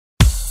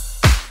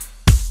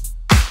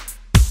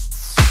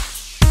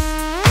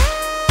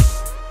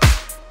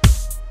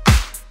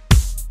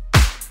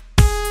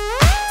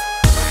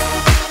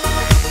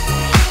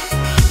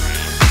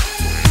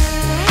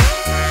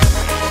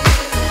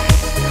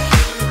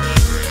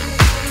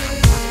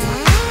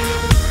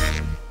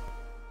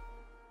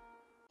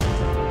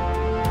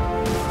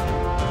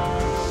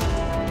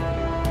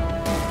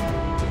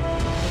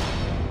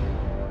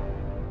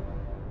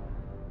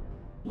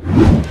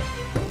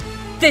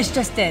This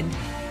just in.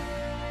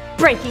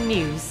 Breaking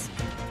news.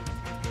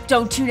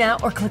 Don't tune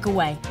out or click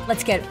away.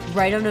 Let's get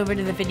right on over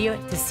to the video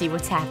to see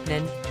what's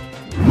happening.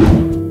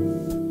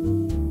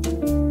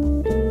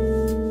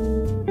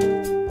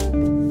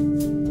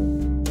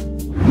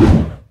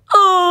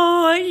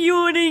 Oh,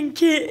 yawning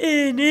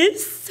kitten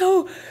is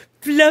so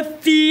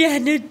fluffy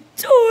and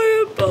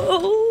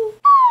adorable.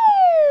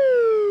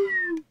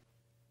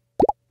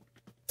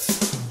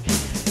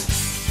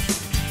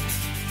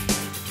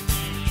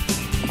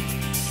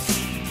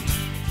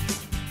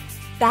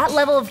 That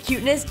level of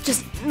cuteness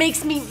just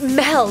makes me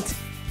melt.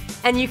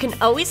 And you can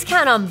always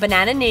count on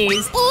Banana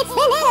News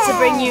to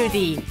bring you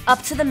the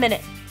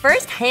up-to-the-minute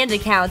first-hand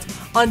account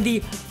on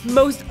the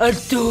most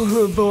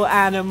adorable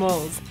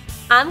animals.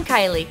 I'm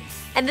Kylie,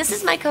 and this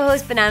is my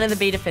co-host Banana the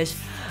Betta Fish,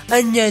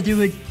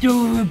 another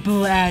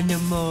adorable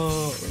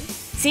animal.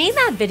 Seeing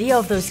that video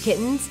of those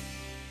kittens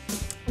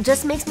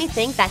just makes me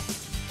think that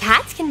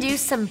cats can do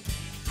some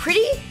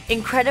pretty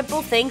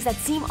incredible things that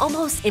seem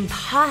almost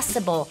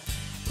impossible.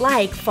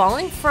 Like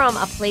falling from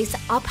a place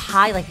up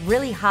high, like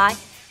really high,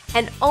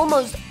 and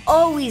almost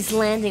always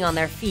landing on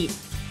their feet.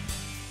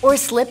 Or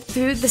slip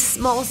through the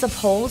smallest of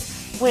holes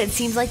when it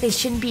seems like they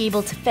shouldn't be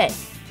able to fit.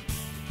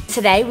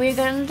 Today, we're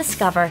going to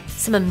discover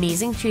some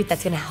amazing truth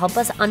that's going to help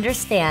us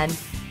understand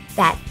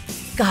that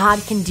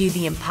God can do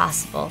the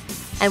impossible.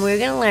 And we're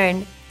going to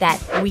learn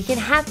that we can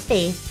have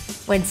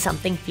faith when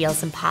something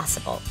feels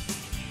impossible.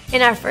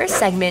 In our first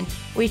segment,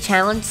 we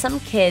challenged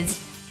some kids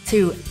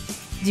to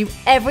do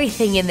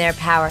everything in their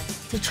power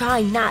to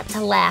try not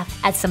to laugh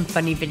at some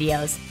funny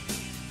videos.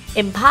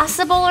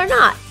 Impossible or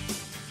not?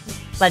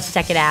 Let's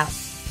check it out.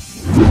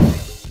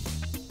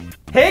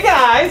 Hey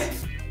guys!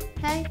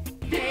 Hey.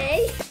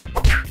 Hey.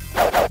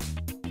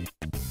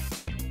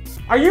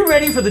 Are you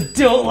ready for the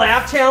Don't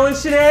Laugh Challenge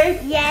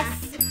today? Yes.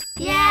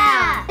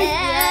 Yeah.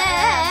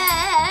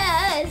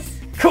 Yes.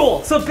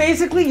 Cool, so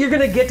basically you're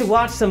gonna get to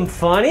watch some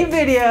funny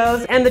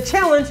videos and the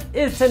challenge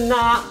is to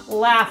not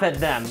laugh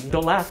at them.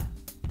 Don't laugh.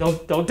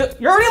 Don't do,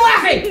 you're already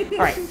laughing!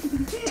 All right,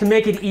 to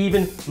make it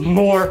even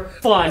more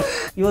fun,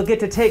 you'll get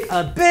to take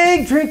a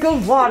big drink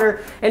of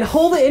water and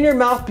hold it in your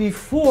mouth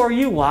before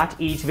you watch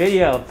each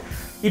video.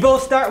 You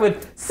both start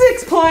with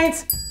 6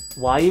 points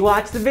while you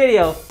watch the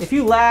video. If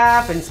you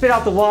laugh and spit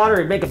out the water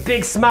and make a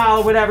big smile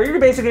or whatever, you're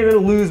basically gonna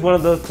lose one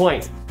of those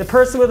points. The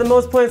person with the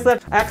most points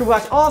left after we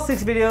watch all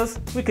 6 videos,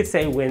 we could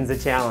say wins the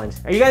challenge.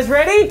 Are you guys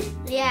ready?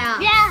 Yeah.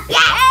 Yeah. Yeah.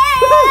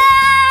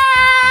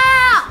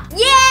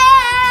 Yeah!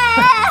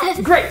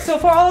 Great, so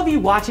for all of you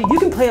watching, you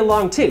can play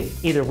along too,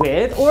 either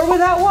with or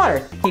without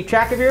water. Keep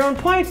track of your own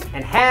points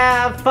and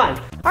have fun.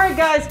 All right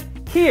guys,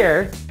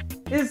 here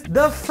is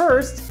the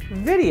first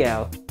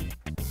video.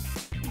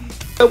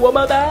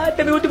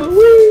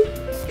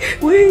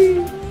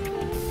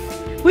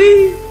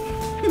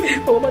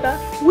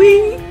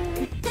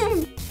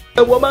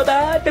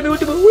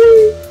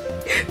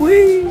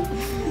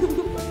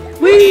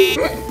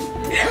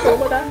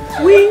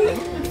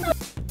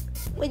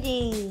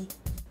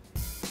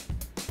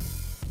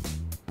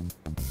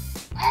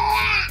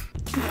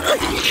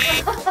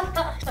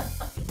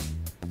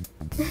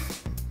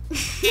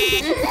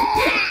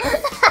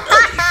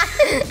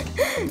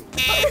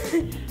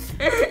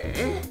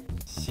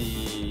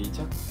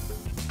 시작.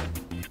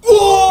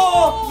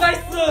 오!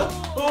 나이스!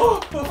 오!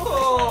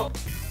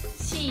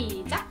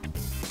 시작.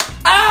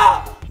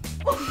 아!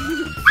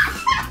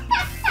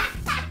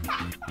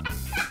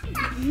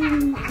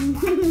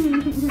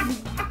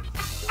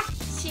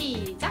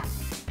 시작.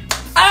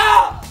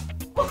 아!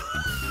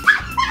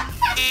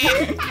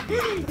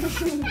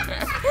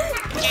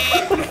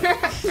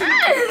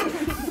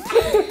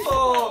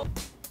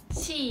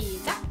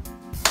 시작.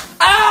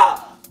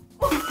 아!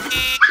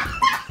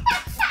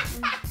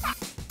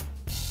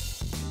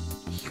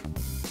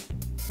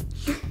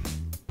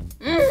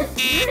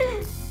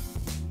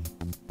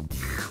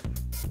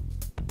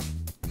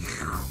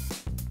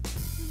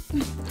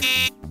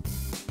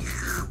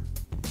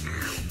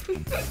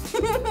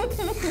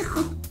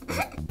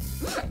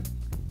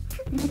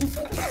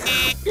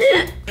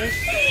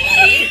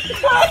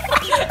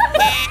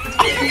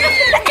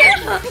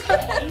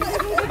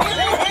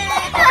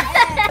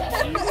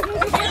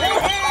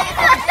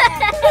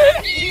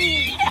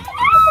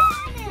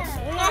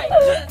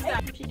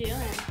 What you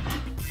doing?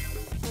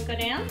 Wanna go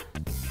down?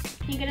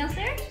 Can you go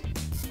downstairs?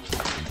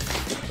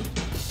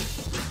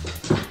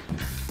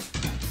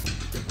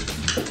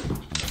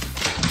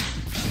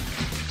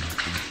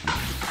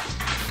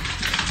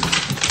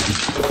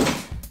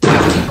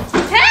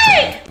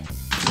 Hey!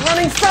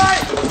 Running start!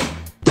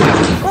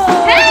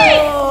 Oh! Hey!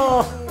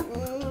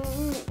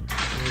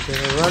 We get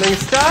a running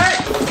start.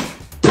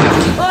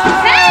 Oh!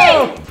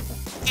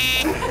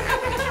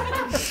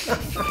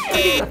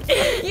 Hey!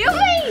 You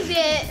made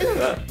it!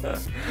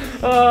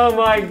 Oh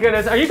my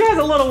goodness. Are you guys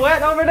a little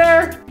wet over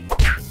there?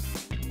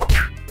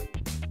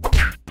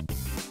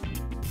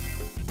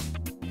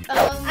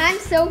 I'm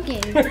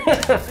soaking.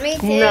 Me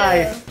too.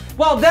 Nice.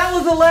 Well, that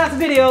was the last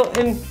video,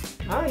 and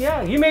Oh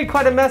yeah, you made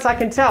quite a mess, I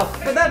can tell.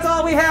 But that's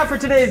all we have for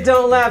today's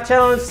Don't Laugh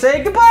Challenge.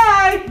 Say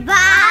goodbye!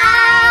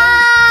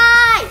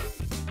 Bye!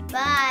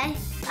 Bye.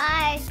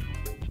 Bye.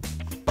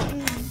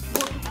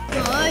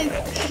 Bye.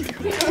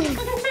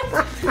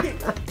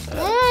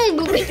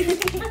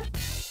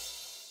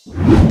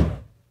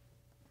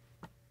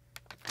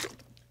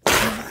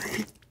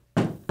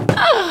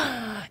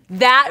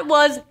 That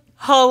was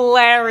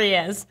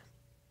hilarious.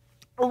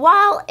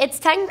 While it's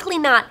technically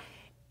not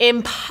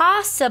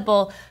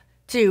impossible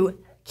to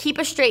keep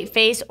a straight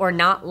face or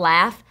not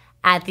laugh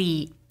at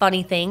some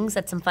funny things,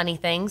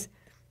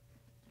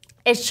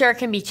 it sure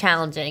can be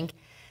challenging.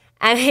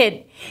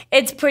 And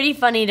it's pretty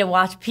funny to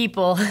watch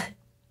people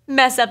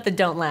mess up the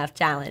Don't Laugh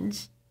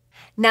Challenge.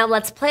 Now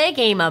let's play a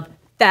game of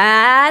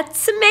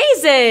That's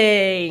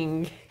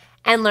Amazing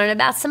and learn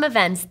about some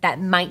events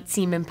that might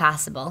seem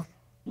impossible.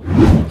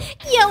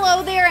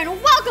 Hello there and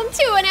welcome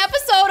to an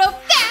episode of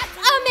That's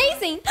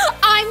Amazing.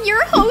 I'm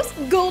your host,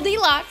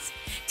 Goldilocks.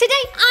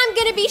 Today I'm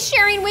going to be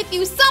sharing with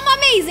you some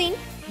amazing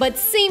but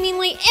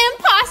seemingly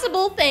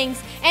impossible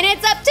things, and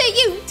it's up to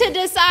you to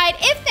decide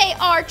if they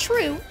are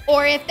true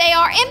or if they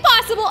are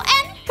impossible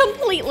and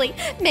completely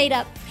made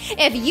up.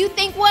 If you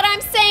think what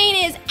I'm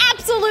saying is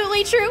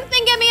absolutely true,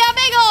 then give me a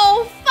big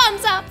old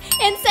thumbs up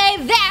and say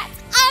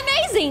that's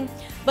amazing.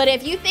 But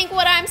if you think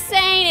what I'm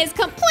saying is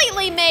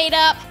completely made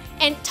up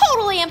and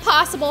totally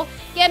impossible,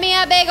 give me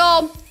a big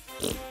old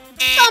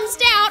thumbs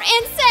down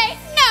and say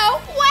no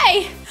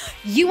way.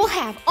 You will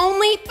have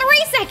only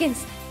 3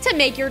 seconds to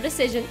make your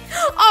decision.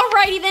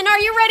 Alrighty then, are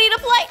you ready to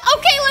play?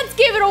 Okay, let's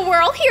give it a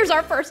whirl. Here's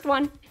our first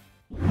one.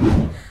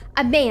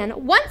 A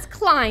man once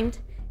climbed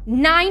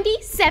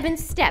 97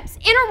 steps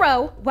in a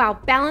row while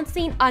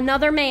balancing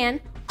another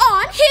man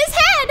on his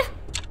head.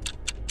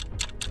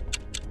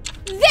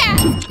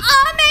 That's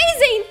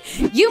amazing!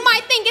 You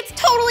might think it's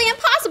totally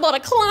impossible to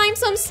climb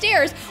some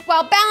stairs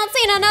while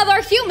balancing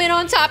another human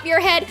on top of your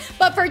head,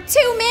 but for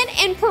 2 men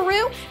in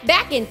Peru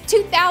back in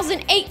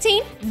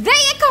 2018,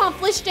 they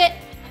accomplished it.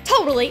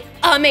 Totally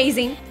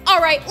amazing. All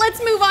right, let's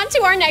move on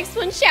to our next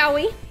one, shall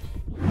we?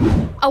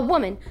 A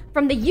woman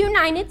from the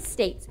United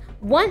States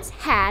once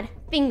had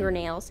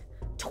fingernails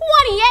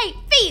 28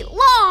 feet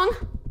long.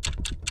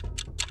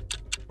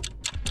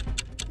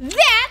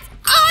 That's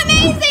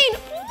amazing!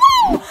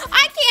 Woo!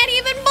 I can't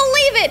even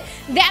believe it.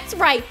 That's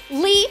right,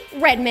 Lee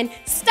Redmond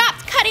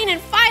stopped cutting and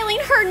filing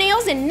her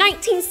nails in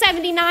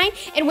 1979,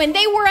 and when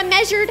they were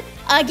measured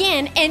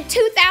again in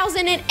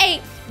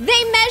 2008,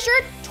 they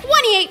measured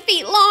 28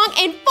 feet long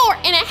and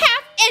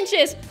 4.5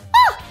 inches.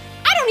 Oh,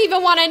 I don't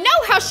even want to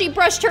know how she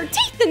brushed her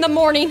teeth in the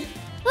morning.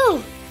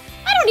 Oh,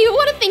 I don't even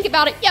want to think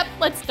about it. Yep,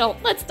 let's don't.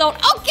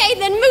 Okay,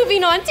 then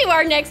moving on to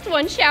our next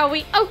one, shall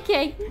we?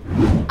 Okay.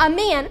 A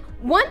man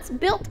once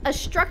built a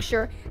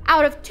structure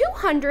out of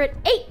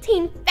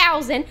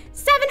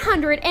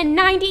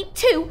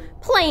 218,792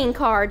 playing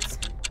cards.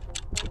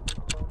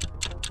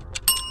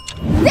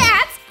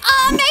 That's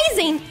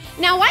amazing!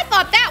 Now, I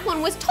thought that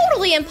one was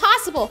totally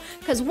impossible,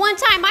 because one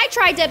time I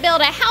tried to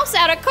build a house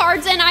out of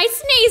cards and I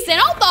sneezed and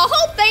the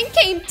whole thing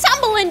came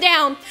tumbling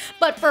down.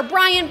 But for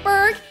Brian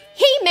Berg,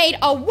 he made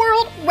a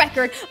world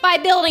record by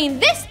building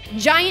this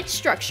giant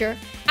structure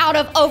out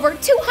of over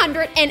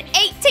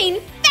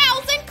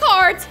 218,000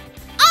 cards.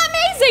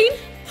 Amazing!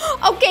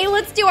 Okay,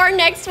 let's do our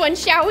next one,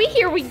 shall we?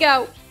 Here we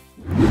go.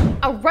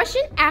 A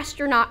Russian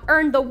astronaut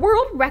earned the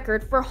world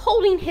record for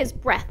holding his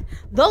breath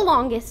the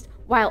longest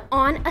while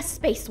on a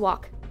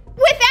spacewalk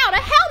without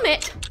a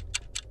helmet.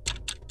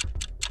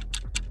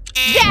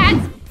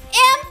 That's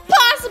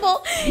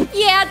impossible.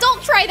 Yeah,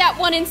 don't try that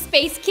one in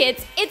space,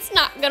 kids. It's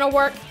not gonna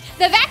work.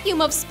 The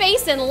vacuum of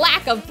space and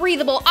lack of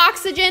breathable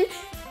oxygen,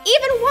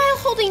 even while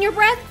holding your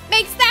breath,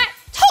 makes that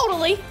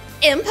totally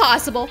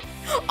impossible.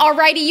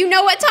 Alrighty, you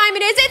know what time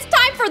it is. It's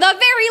time for the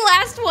very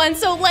last one,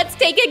 so let's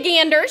take a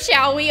gander,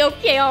 shall we?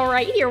 Okay,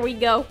 alright, here we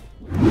go.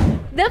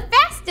 The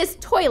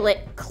fastest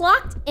toilet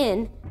clocked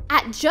in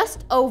at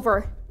just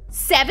over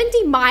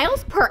 70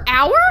 miles per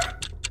hour?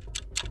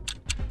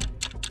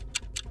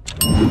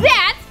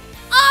 That's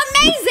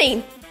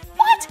amazing!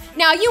 What?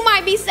 Now you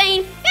might be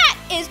saying, that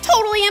is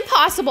totally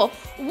impossible.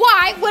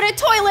 Why would a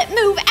toilet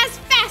move as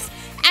fast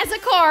as a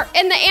car?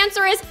 And the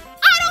answer is,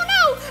 I don't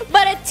know,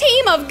 but a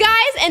team of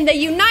guys in the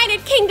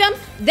United Kingdom,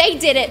 they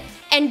did it.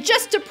 And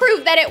just to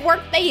prove that it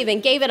worked, they even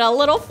gave it a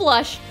little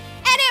flush.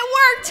 And it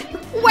worked!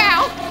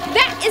 Wow,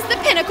 that is the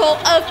pinnacle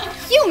of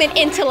human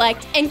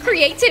intellect and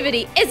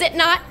creativity, is it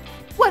not?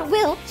 What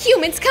will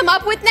humans come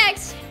up with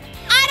next?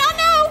 I don't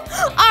know!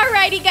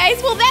 Alrighty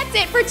guys, well that's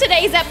it for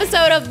today's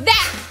episode of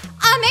That's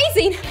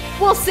Amazing!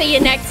 We'll see you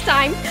next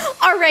time.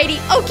 Alrighty,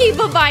 okay,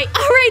 bye-bye.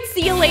 Alright,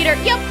 see you later.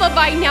 Yep,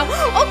 bye-bye now.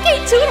 Okay,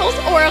 toodles,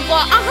 au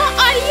revoir,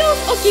 adios.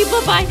 Okay,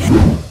 bye-bye.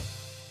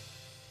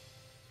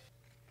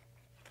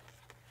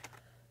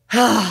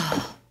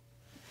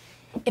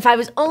 If I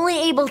was only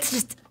able to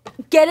just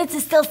get it to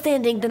still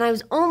standing, then I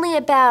was only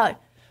about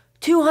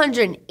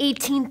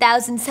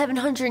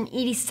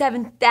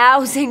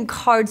 218,787,000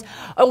 cards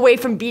away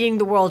from beating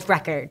the world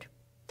record.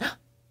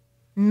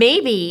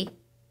 Maybe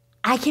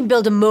I can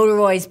build a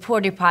motorized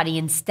porta potty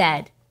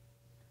instead.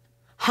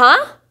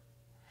 Huh?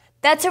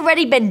 That's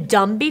already been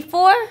done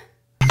before?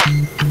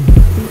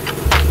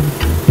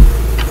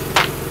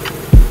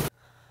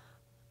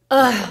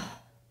 Ugh.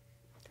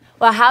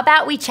 Well, how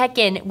about we check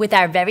in with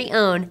our very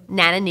own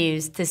Nana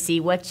News to see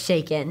what's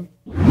shaking.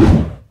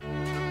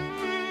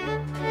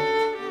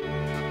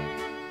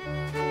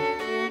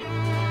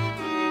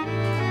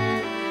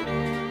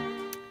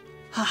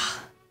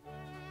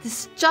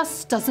 This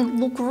just doesn't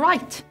look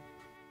right.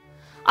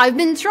 I've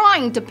been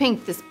trying to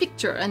paint this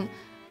picture and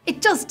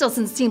it just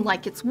doesn't seem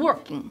like it's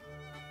working.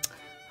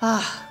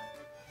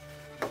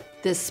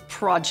 This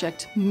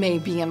project may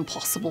be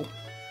impossible.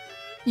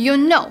 You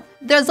know,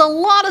 there's a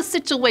lot of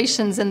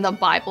situations in the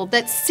Bible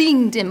that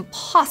seemed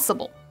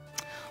impossible.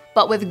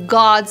 But with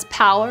God's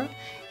power,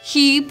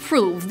 He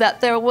proved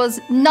that there was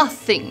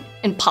nothing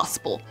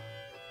impossible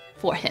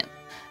for Him.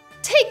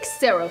 Take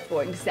Sarah,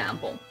 for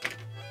example.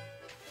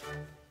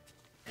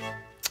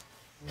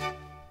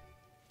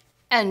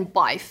 And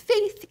by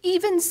faith,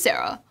 even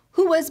Sarah,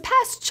 who was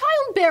past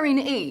childbearing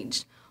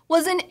age,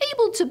 was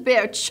unable to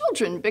bear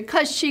children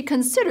because she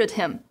considered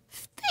him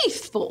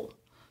faithful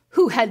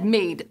who had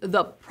made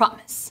the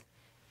promise.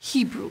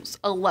 Hebrews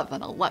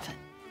 11:11.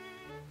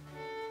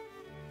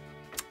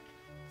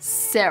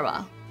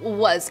 Sarah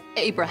was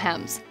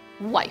Abraham's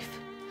wife.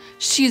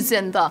 She's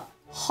in the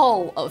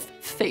Hall of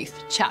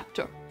Faith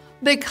chapter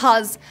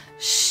because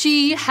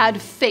she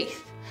had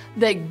faith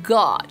that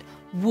God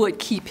would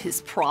keep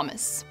His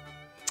promise.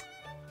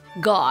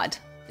 God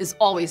is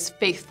always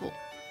faithful,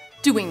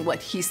 doing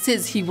what He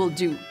says He will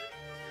do,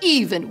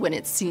 even when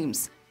it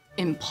seems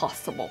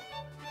impossible.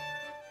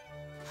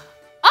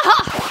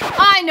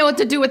 Aha! I know what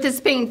to do with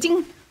this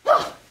painting.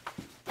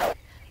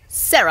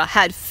 Sarah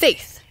had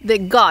faith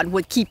that God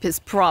would keep His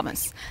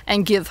promise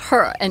and give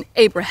her and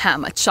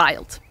Abraham a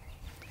child.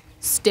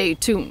 Stay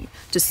tuned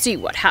to see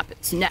what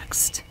happens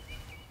next.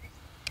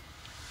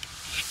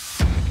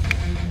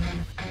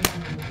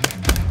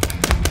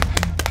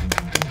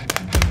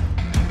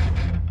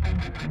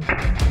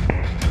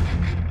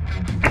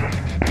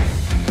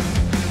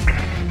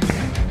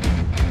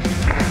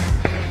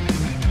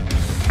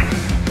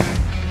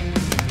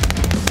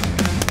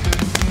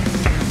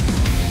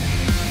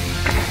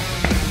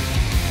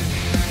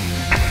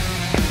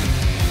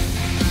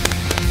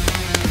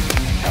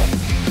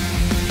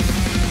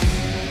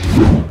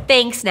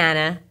 Thanks,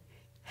 Nana.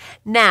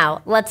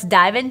 Now, let's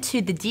dive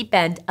into the deep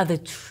end of the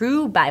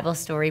true Bible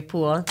story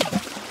pool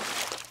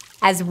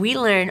as we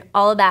learn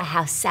all about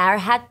how Sarah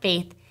had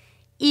faith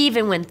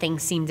even when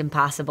things seemed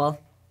impossible.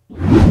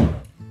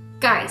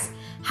 Guys,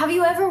 have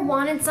you ever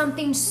wanted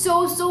something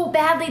so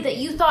badly that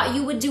you thought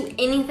you would do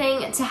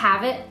anything to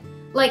have it?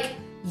 Like,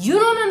 you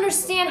don't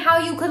understand how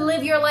you could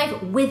live your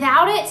life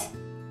without it?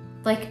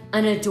 Like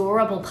an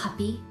adorable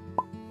puppy?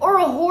 Or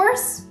a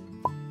horse?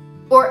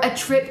 Or a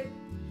trip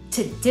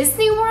to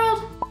Disney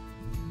World?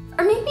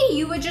 Or maybe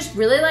you would just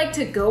really like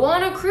to go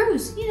on a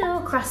cruise, you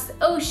know, across the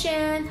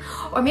ocean.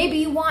 Or maybe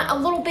you want a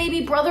little baby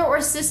brother or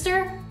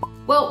sister.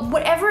 Well,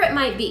 whatever it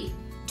might be.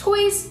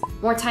 Toys,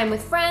 more time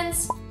with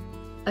friends,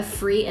 a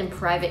free and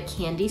private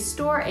candy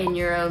store in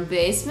your own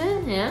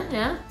basement,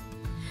 yeah.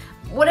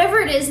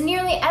 Whatever it is,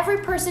 nearly every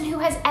person who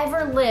has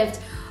ever lived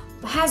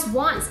has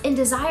wants and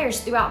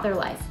desires throughout their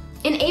life.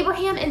 And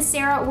Abraham and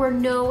Sarah were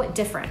no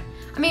different.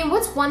 I mean,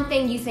 what's one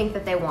thing you think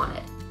that they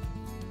wanted?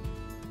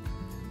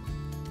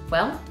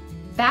 Well,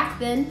 back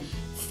then,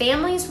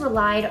 families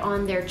relied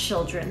on their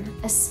children,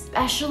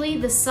 especially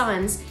the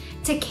sons,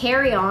 to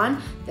carry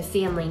on the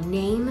family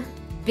name,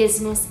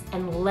 business,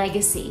 and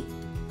legacy.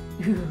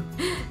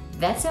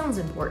 That sounds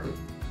important.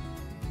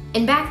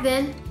 And back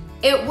then,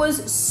 it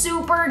was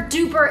super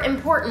duper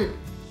important.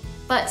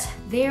 But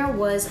there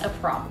was a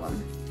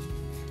problem.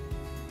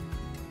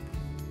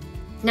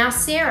 Now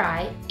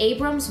Sarai,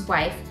 Abram's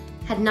wife,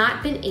 had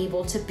not been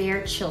able to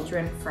bear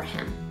children for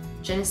him.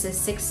 Genesis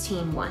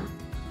 16:1.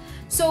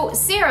 So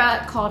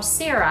Sarah, called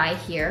Sarai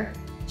here,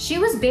 she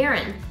was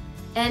barren,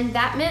 and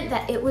that meant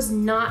that it was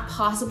not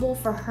possible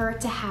for her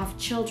to have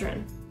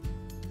children.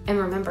 And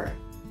remember,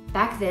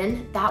 back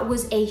then, that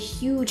was a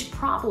huge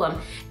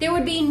problem. There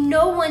would be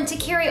no one to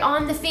carry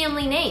on the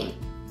family name.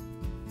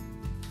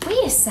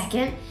 Wait a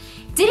second,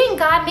 didn't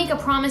God make a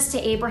promise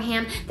to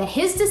Abraham that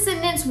his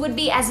descendants would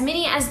be as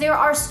many as there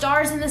are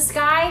stars in the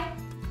sky?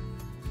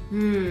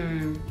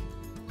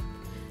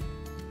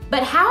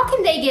 But how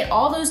can they get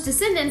all those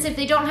descendants if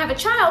they don't have a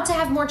child to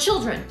have more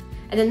children?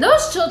 And then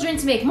those children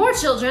to make more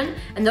children,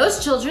 and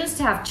those children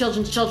to have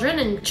children's children,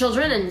 and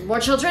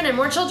more children, and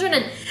more children,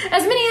 and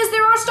as many as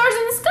there are stars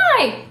in the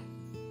sky.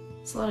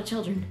 It's a lot of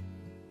children.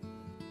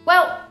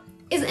 Well,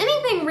 is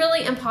anything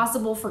really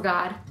impossible for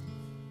God?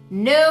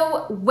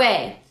 No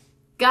way.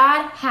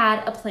 God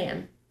had a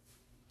plan.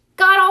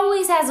 God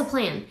always has a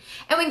plan.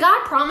 And when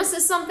God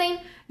promises something,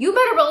 you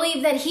better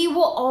believe that He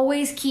will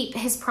always keep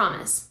His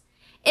promise.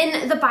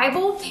 In the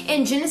Bible,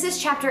 in Genesis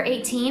chapter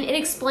 18, it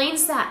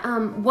explains that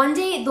one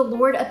day the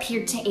Lord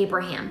appeared to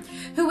Abraham,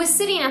 who was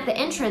sitting at the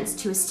entrance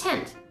to his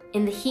tent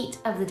in the heat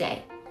of the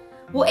day.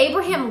 Well,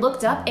 Abraham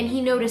looked up and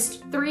he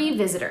noticed 3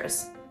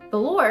 visitors, the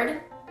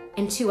Lord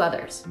and 2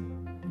 others.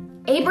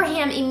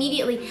 Abraham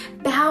immediately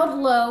bowed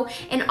low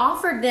and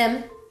offered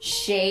them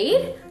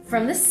shade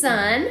from the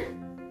sun,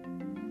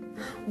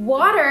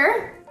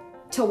 water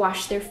to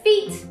wash their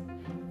feet,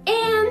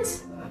 and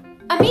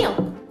a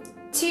meal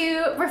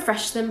to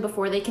refresh them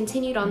before they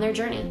continued on their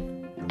journey.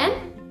 And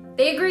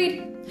they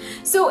agreed.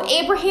 So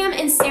Abraham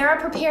and Sarah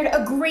prepared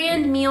a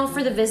grand meal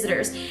for the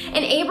visitors, and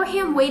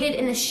Abraham waited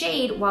in the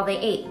shade while they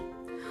ate.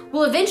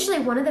 Well, eventually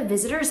one of the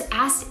visitors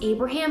asked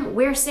Abraham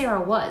where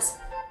Sarah was.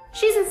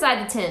 "She's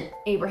inside the tent,"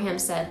 Abraham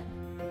said.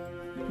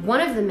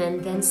 One of the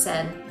men then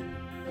said,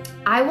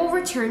 "I will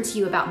return to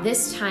you about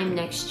this time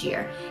next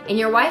year, and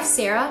your wife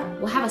Sarah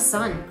will have a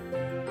son."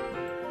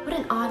 What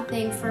an odd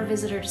thing for a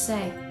visitor to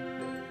say.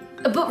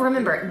 But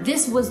remember,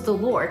 this was the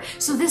Lord,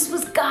 so this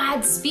was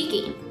God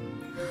speaking.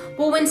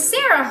 Well, when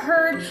Sarah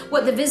heard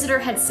what the visitor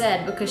had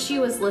said, because she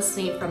was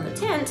listening from the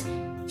tent,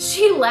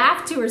 she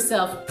laughed to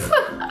herself.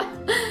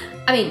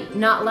 I mean,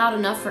 not loud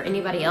enough for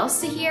anybody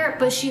else to hear,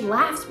 but she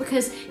laughed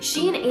because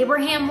she and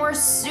Abraham were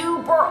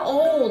super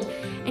old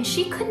and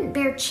she couldn't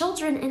bear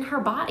children in her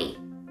body.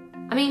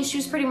 I mean, she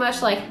was pretty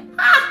much like,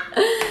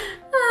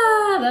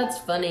 that's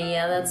funny.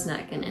 Yeah, that's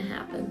not gonna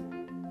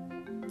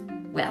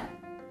happen. Well,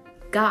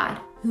 God,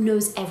 who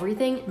knows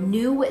everything,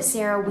 knew what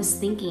Sarah was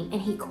thinking,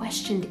 and he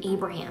questioned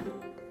Abraham.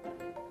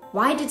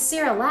 Why did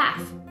Sarah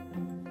laugh?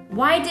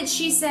 Why did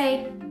she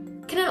say,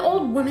 "Can an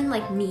old woman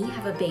like me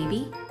have a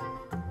baby?"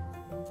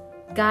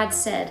 God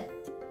said,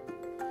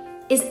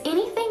 "Is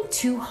anything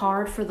too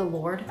hard for the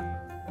Lord?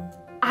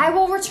 I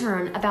will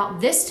return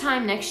about this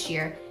time next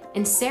year,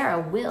 and Sarah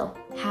will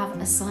have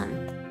a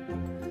son."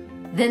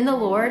 Then the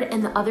Lord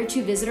and the other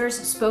 2 visitors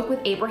spoke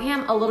with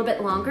Abraham a little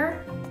bit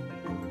longer,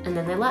 and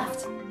then they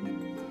left.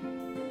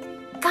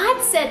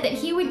 God said that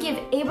he would give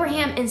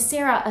Abraham and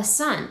Sarah a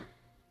son.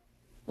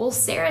 Well,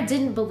 Sarah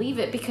didn't believe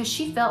it because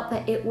she felt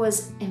that it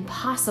was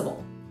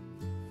impossible.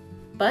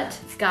 But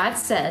God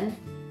said,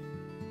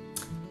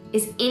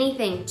 "Is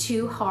anything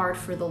too hard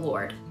for the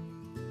Lord?"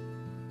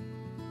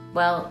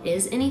 Well,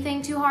 is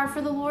anything too hard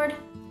for the Lord?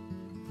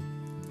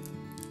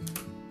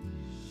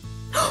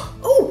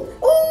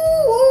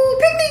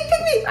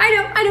 Pick me!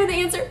 I know the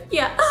answer.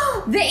 Yeah.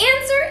 The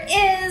answer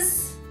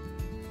is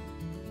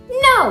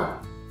no.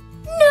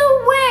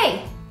 No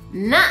way.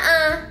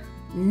 Nuh-uh.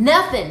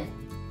 Nothing.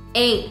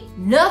 Ain't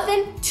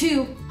nothing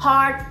too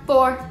hard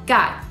for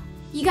God.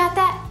 You got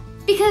that?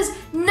 Because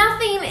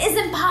nothing is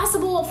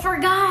impossible for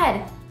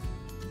God.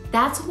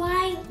 That's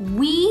why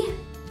we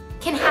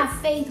can have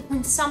faith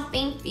when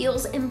something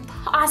feels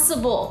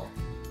impossible.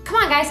 Come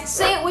on, guys,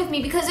 say it with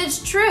me because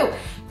it's true.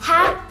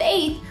 Have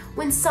faith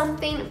when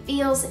something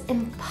feels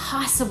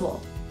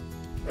impossible.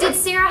 Did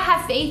Sarah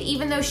have faith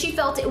even though she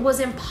felt it was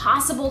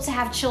impossible to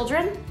have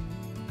children?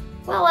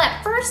 Well,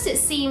 at first it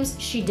seems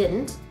she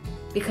didn't,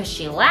 because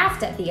she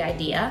laughed at the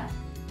idea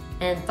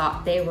and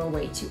thought they were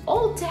way too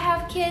old to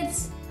have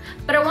kids.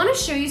 But I want to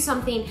show you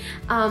something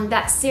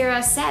that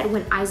Sarah said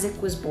when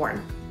Isaac was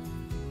born.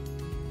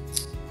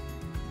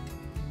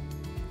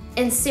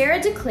 And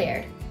Sarah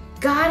declared,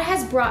 "God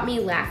has brought me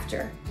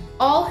laughter.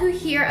 All who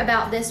hear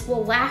about this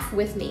will laugh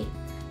with me.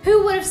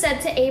 Who would have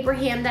said to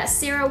Abraham that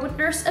Sarah would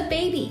nurse a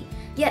baby?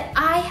 Yet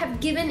I have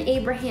given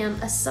Abraham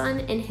a son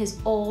in his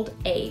old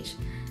age."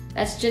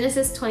 That's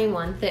Genesis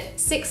 21,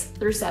 6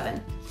 through 7.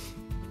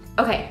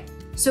 Okay,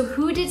 so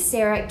who did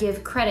Sarah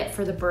give credit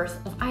for the birth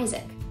of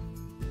Isaac?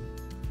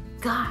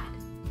 God.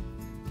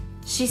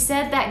 She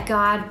said that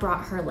God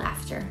brought her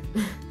laughter.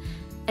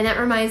 And that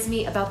reminds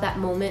me about that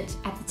moment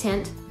at the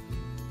tent.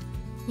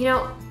 You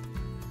know,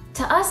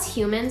 to us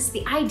humans,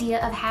 the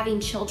idea of having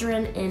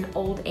children in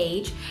old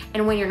age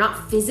and when you're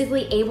not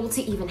physically able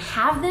to even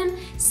have them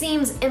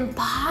seems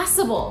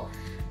impossible.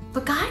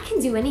 But God can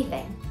do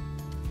anything.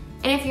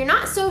 And if you're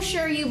not so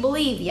sure you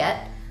believe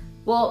yet,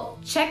 well,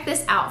 check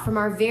this out from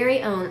our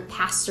very own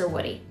Pastor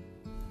Woody.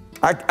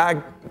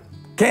 I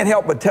can't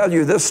help but tell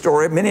you this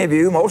story. Many of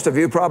you, most of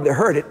you probably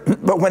heard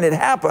it, but when it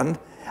happened,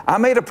 I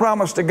made a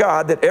promise to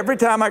God that every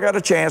time I got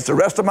a chance the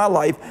rest of my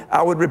life,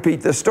 I would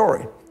repeat this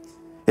story.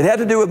 It had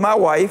to do with my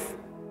wife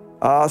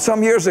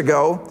some years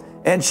ago,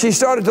 and she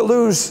started to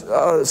lose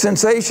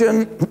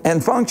sensation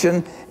and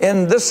function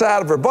in this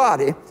side of her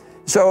body.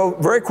 So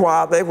very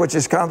quietly, which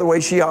is kind of the way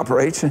she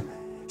operates,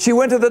 she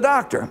went to the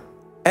doctor.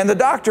 And the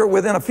doctor,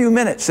 within a few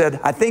minutes, said,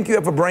 "I think you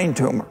have a brain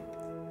tumor."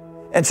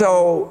 And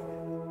so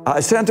I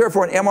sent her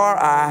for an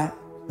MRI.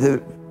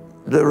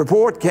 The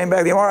report came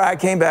back, the MRI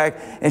came back,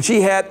 and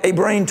she had a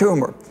brain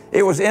tumor.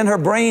 It was in her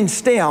brain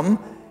stem.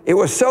 It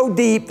was so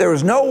deep, there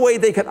was no way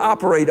they could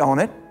operate on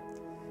it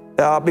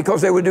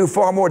because they would do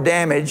far more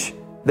damage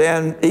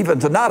than even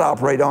to not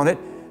operate on it.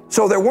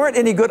 So there weren't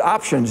any good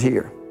options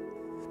here.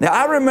 Now,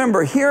 I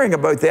remember hearing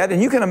about that,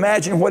 and you can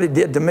imagine what it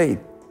did to me.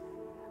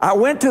 I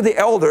went to the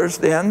elders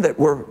then that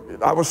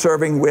I was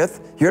serving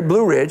with here at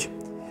Blue Ridge,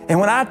 and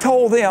when I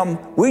told them,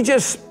 we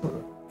just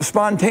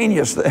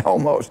spontaneously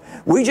almost,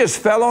 we just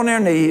fell on their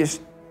knees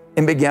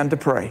and began to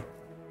pray.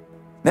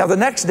 Now, the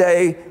next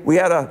day, we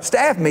had a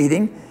staff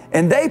meeting,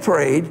 and they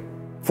prayed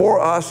for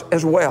us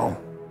as well.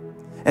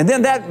 And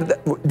then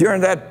during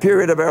that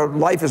period of our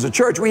life as a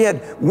church, we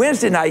had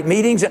Wednesday night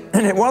meetings, and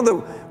at one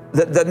of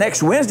the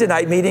next Wednesday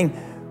night meeting,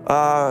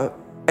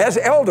 as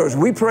elders,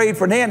 we prayed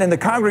for Nan, and the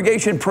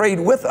congregation prayed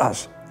with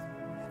us.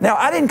 Now,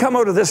 I didn't come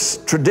out of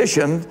this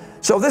tradition,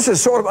 so this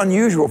is sort of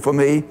unusual for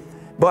me,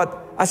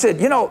 but I said,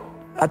 you know,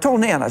 I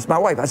told Nan, that's my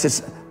wife, I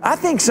said, I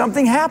think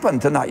something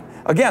happened tonight.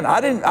 Again,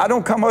 I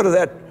don't come out of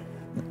that,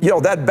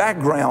 that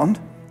background.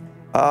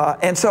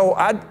 But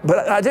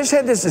I just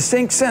had this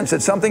distinct sense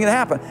that something had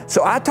happened.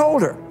 So I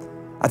told her,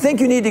 I think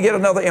you need to get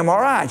another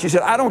MRI. And she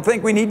said, I don't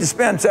think we need to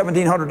spend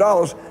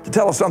 $1,700 to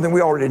tell us something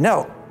we already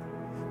know.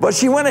 But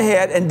she went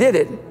ahead and did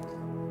it.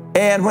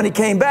 And when he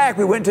came back,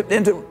 we went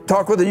in to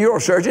talk with the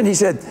neurosurgeon. He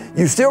said,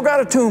 you still got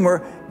a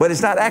tumor, but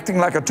it's not acting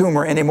like a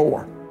tumor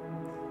anymore.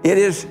 It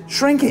is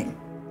shrinking.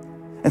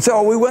 And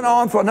so we went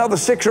on for another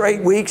 6 or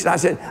 8 weeks. And I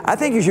said, I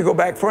think you should go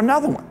back for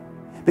another one.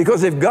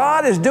 Because if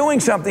God is doing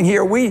something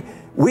here, we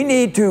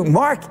need to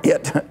mark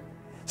it.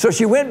 So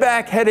she went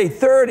back, had a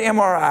third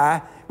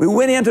MRI. We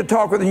went in to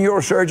talk with the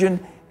neurosurgeon,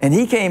 and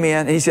he came in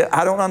and he said,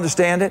 I don't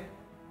understand it,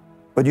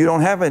 but you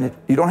don't have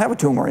a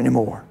tumor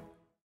anymore.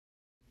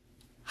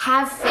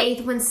 Have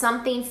faith when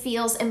something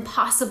feels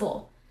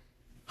impossible.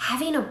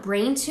 Having a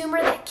brain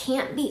tumor that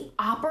can't be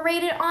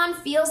operated on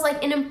feels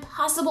like an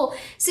impossible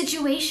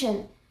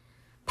situation.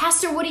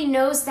 Pastor Woody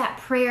knows that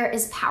prayer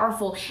is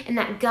powerful and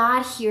that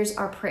God hears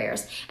our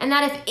prayers, and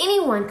that if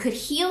anyone could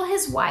heal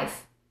his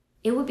wife,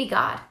 it would be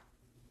God.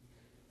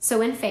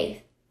 So in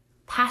faith,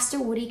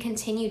 Pastor Woody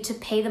continued to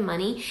pay the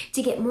money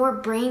to get more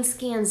brain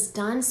scans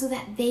done so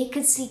that they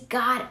could see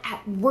God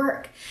at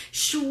work,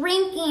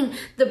 shrinking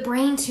the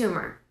brain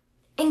tumor.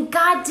 And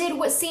God did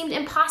what seemed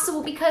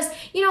impossible because,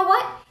 you know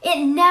what?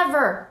 It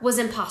never was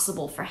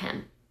impossible for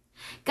him.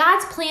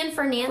 God's plan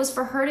for Nan was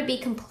for her to be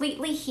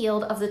completely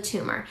healed of the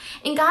tumor.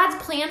 And God's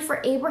plan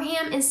for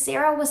Abraham and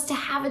Sarah was to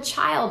have a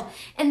child.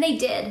 And they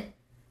did.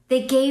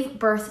 They gave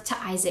birth to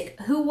Isaac,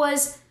 who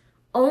was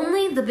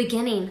only the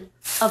beginning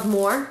of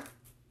more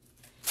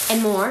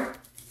and more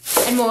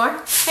and more and more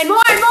and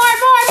more and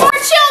more and more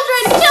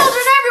children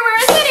everywhere,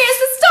 as many as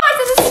the stars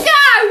in the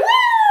sky.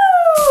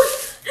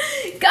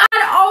 Woo!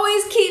 God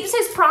always keeps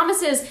his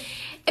promises.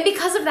 And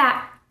because of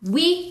that,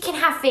 we can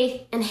have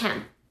faith in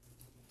him.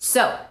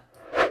 So,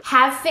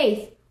 have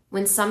faith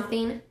when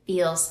something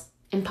feels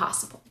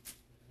impossible.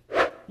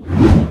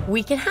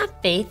 We can have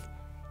faith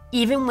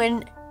even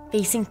when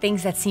facing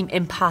things that seem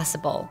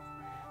impossible.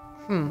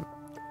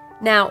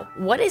 Now,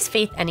 what is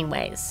faith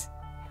anyways?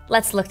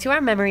 Let's look to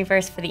our memory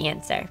verse for the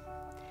answer.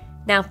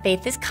 Now,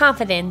 faith is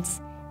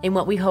confidence in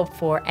what we hope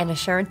for and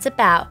assurance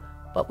about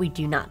what we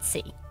do not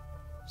see.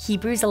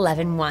 Hebrews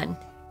 11:1.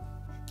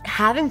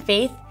 Having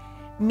faith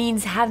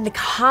means having the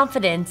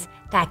confidence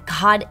that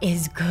God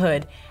is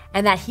good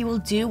and that he will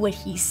do what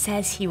he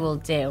says he will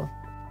do.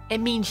 It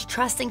means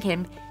trusting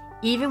him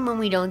even when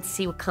we don't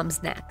see what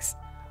comes next,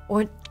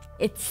 or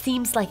it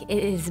seems like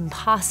it is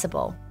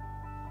impossible.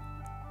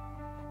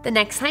 The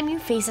next time you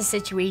face a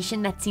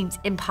situation that seems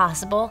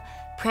impossible,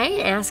 pray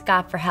and ask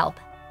God for help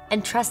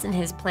and trust in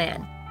his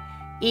plan,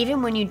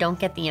 even when you don't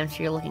get the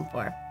answer you're looking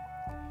for.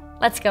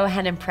 Let's go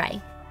ahead and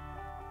pray.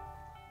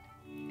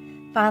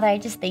 Father, I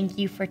just thank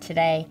you for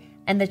today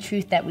and the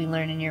truth that we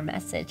learn in your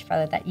message,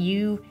 Father, that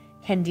you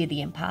can do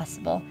the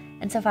impossible.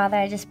 And so, Father,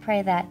 I just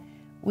pray that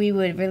we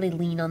would really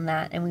lean on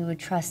that and we would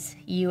trust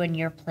you and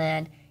your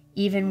plan,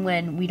 even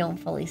when we don't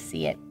fully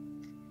see it.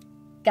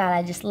 God,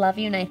 I just love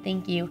you and I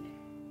thank you.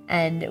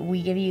 And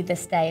we give you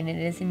this day, and it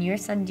is in your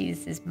Son,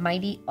 Jesus'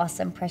 mighty,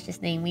 awesome,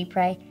 precious name we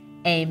pray.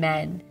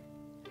 Amen.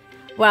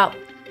 Well,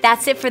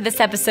 that's it for this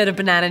episode of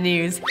Banana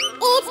News.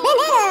 It's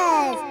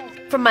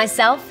bananas! From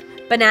myself,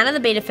 Banana the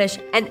Beta Fish,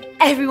 and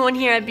everyone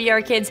here at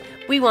BR Kids,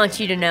 we want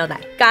you to know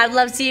that God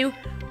loves you,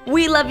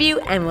 we love you,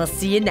 and we'll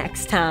see you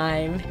next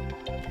time.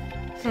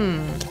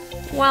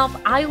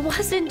 Well, I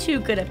wasn't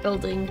too good at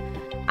building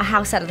a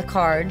house out of the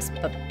cards,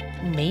 but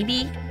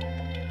maybe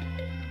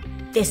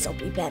this'll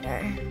be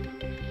better.